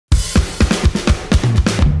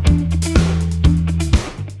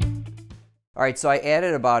All right, so I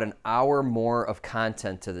added about an hour more of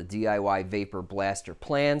content to the DIY Vapor Blaster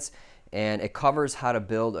plans, and it covers how to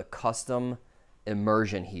build a custom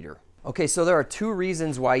immersion heater. Okay, so there are two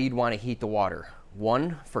reasons why you'd want to heat the water.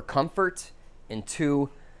 One, for comfort, and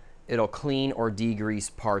two, it'll clean or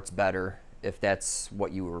degrease parts better if that's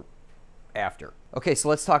what you were after. Okay, so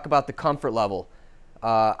let's talk about the comfort level.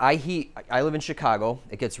 I live in Chicago.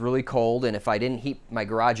 It gets really cold, and if I didn't heat my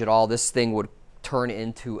garage at all, this thing would turn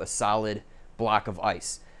into a solid block of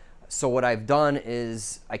ice. So what I've done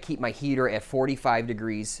is I keep my heater at 45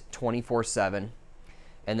 degrees 24/7.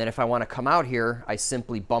 And then if I want to come out here, I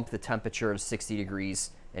simply bump the temperature to 60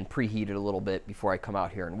 degrees and preheat it a little bit before I come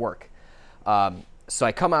out here and work. So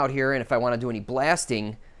I come out here, and if I want to do any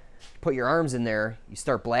blasting, put your arms in there, you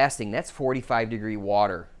start blasting. That's 45-degree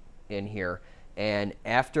water in here. And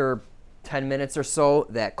after 10 minutes or so,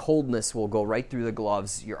 that coldness will go right through the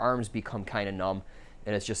gloves. Your arms become kind of numb,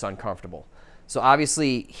 and it's just uncomfortable. So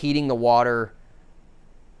obviously, heating the water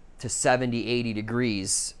to 70, 80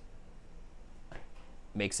 degrees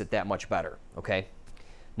makes it that much better, okay?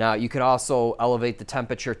 Now, you can also elevate the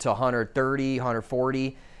temperature to 130,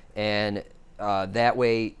 140, and that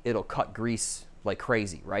way it'll cut grease like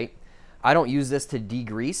crazy, right? I don't use this to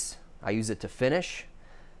degrease. I use it to finish.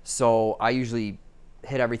 So I usually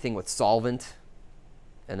hit everything with solvent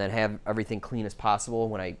and then have everything clean as possible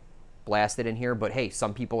when I blast it in here. But hey,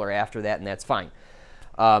 some people are after that, and that's fine.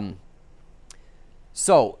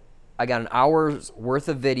 So I got an hour's worth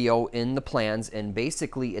of video in the plans, and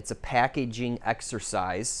basically it's a packaging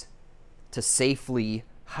exercise to safely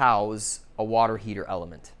house a water heater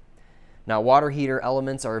element. Now, water heater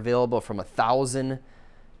elements are available from 1,000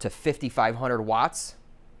 to 5,500 watts,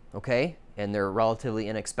 okay? And they're relatively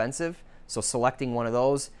inexpensive. So selecting one of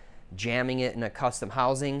those, jamming it in a custom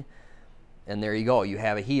housing, and there you go. You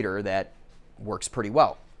have a heater that works pretty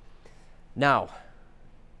well. Now,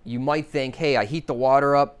 you might think, hey, I heat the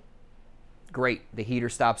water up, great, the heater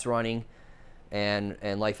stops running, and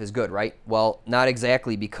life is good, right? Well, not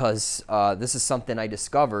exactly, because this is something I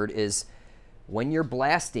discovered is when you're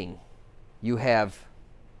blasting, you have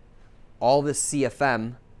all this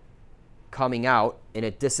CFM coming out, and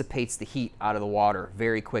it dissipates the heat out of the water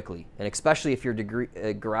very quickly. And especially if your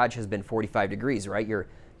garage has been 45 degrees, right? Your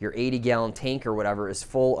 80-gallon tank or whatever is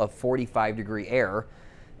full of 45-degree air,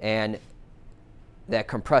 and that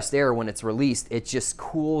compressed air, when it's released, it just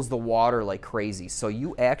cools the water like crazy. So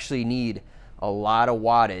you actually need a lot of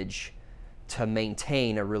wattage to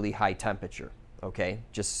maintain a really high temperature, okay?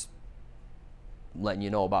 Just letting you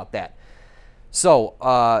know about that.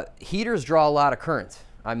 So heaters draw a lot of current.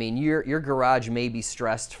 I mean, your garage may be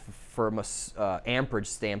stressed from a amperage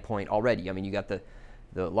standpoint already. I mean, you got the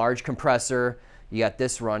large compressor, you got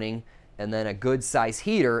this running, and then a good size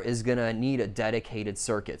heater is gonna need a dedicated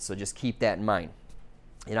circuit. So just keep that in mind.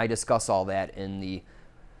 And I discuss all that in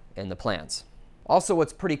the plans. Also,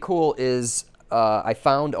 what's pretty cool is I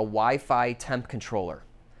found a Wi-Fi temp controller.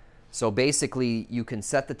 So basically, you can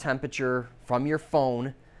set the temperature from your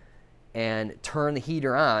phone and turn the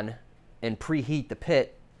heater on and preheat the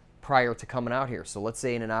pit prior to coming out here. So let's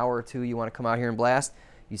say in an hour or two you want to come out here and blast.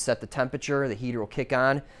 You set the temperature, the heater will kick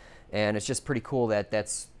on, and it's just pretty cool that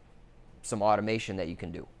that's some automation that you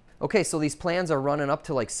can do. Okay, so these plans are running up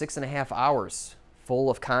to like 6.5 hours full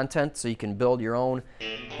of content, so you can build your own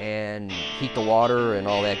and heat the water and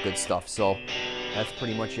all that good stuff. So that's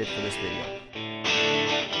pretty much it for this video.